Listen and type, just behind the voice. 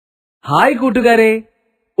Hi കൂട്ടുകാരെ,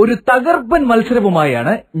 ഒരു തകർപ്പൻ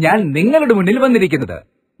മത്സരവുമായാണ് ഞാൻ നിങ്ങളുടെ മുന്നിൽ വന്നിരിക്കുന്നത്.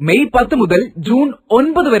 മെയ് 10 മുതൽ ജൂൺ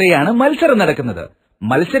 9 വരെയാണ് മത്സരം നടക്കുന്നത്.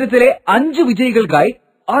 മത്സരത്തിലെ 5 വിജയികൾക്കായി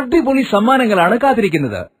അടിപൊളി സമ്മാനങ്ങളാണ്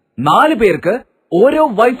കാത്തിരിക്കുന്നത്. 4 പേർക്ക് ഓരോ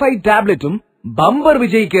വൈഫൈ ടാബ്ലറ്റും, ബമ്പർ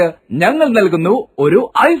വിജയിക്ക് ഞങ്ങൾ നൽകുന്നു ഒരു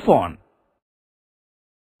ഐഫോൺ.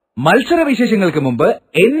 മത്സര വിശേഷങ്ങൾക്ക് മുമ്പ്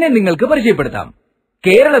എന്നെ നിങ്ങൾക്ക് പരിചയപ്പെടുത്താം.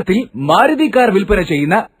 കേരളത്തിൽ മാരുതി കാർ വിൽപ്പന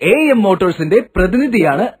ചെയ്യുന്ന AM മോട്ടോഴ്സിന്റെ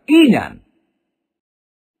പ്രതിനിധിയാണ് ഞാൻ.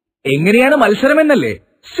 എങ്ങനെയാണ് മത്സരം എന്നല്ലേ?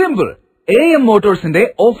 Simple. AM മോട്ടോഴ്സിന്റെ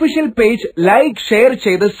official page like, share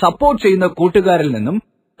ചെയ്ത് സപ്പോർട്ട് ചെയ്യുന്ന കൂട്ടുകാരിൽ നിന്നും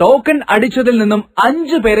ടോക്കൺ അടിച്ചതിൽ നിന്നും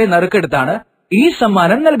 5 പേരെ നറുക്കെടുത്താണ് ഈ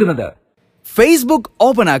സമ്മാനം നൽകുന്നത്. ഫേസ്ബുക്ക്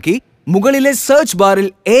ഓപ്പൺ ആക്കി മുകളിലെ സെർച്ച് ബാറിൽ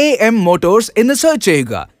AM മോട്ടോഴ്സ് എന്ന് സെർച്ച്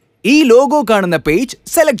ചെയ്യുക. ഈ ലോഗോ കാണുന്ന പേജ്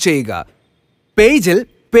സെലക്ട് ചെയ്യുക. പേജിൽ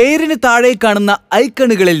പേരിന് താഴെ കാണുന്ന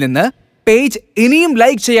ഐക്കണുകളിൽ നിന്ന് പേജ് ഇനിയും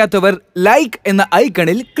ലൈക്ക് ചെയ്യാത്തവർ ലൈക്ക് എന്ന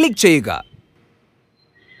ഐക്കണിൽ ക്ലിക്ക് ചെയ്യുക.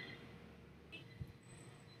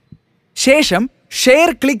 ശേഷം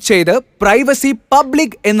ഷെയർ ക്ലിക്ക് ചെയ്ത് പ്രൈവസി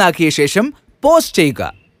പബ്ലിക് എന്നാക്കിയ ശേഷം പോസ്റ്റ് ചെയ്യുക.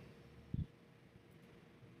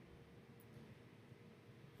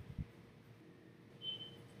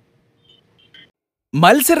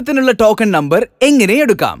 മത്സരത്തിനുള്ള ടോക്കൺ നമ്പർ എങ്ങനെ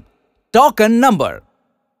എടുക്കാം? Token number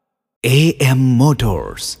AM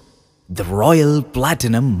Motors, the Royal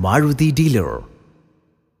Platinum Maruti dealer.